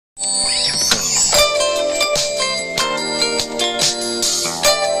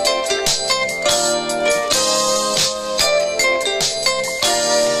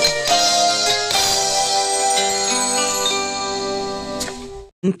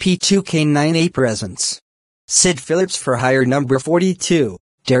LocoDaChicanoAnimator presents Sid Phillips for Hire number 42,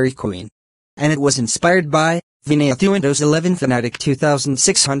 Dairy Queen. And it was inspired by Windows 11 Fanatic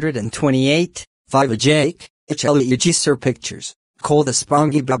 2628, VividJake, IceLuigi StarPictures, Cole the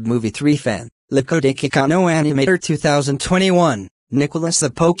SpongeBob Movie 3 fan, LocoDaChicanoAnimator 2021, Nicholas the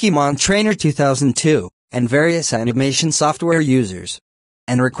Pokemon Trainer 2002, and various animation software users.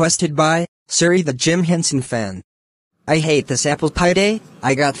 And requested by Surrey the Jim Henson fan. I hate this apple pie day.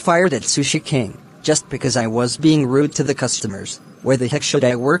 I got fired at Sushi King, just because I was being rude to the customers. Where the heck should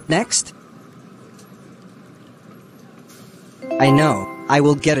I work next? I know, I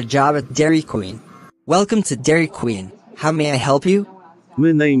will get a job at Dairy Queen. Welcome to Dairy Queen. How may I help you?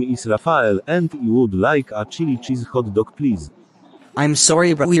 My name is Rafael and you would like a chili cheese hot dog please. I'm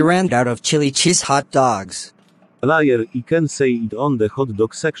sorry but we ran out of chili cheese hot dogs. Liar, you can say it on the hot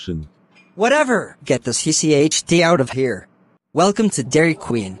dog section. Whatever! Get the CCHD out of here. Welcome to Dairy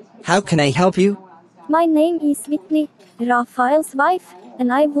Queen. How can I help you? My name is Whitney, Raphael's wife,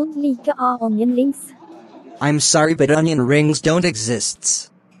 and I would like a onion rings. I'm sorry but onion rings don't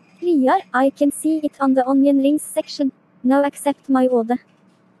exist. Liar, I can see it on the onion rings section. Now accept my order.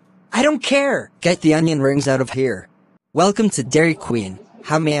 I don't care! Get the onion rings out of here. Welcome to Dairy Queen.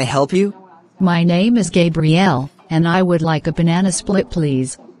 How may I help you? My name is Gabrielle, and I would like a banana split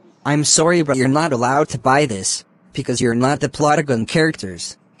please. I'm sorry but you're not allowed to buy this, because you're not the Plotagon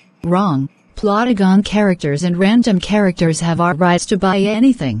characters. Wrong. Plotagon characters and random characters have our rights to buy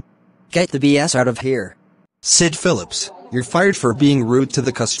anything. Get the BS out of here. Sid Phillips, you're fired for being rude to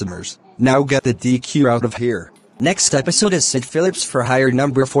the customers. Now get the DQ out of here. Next episode is Sid Phillips for Hire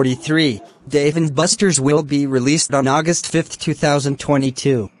number 43. Dave and Buster's will be released on August 5th,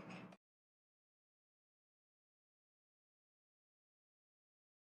 2022.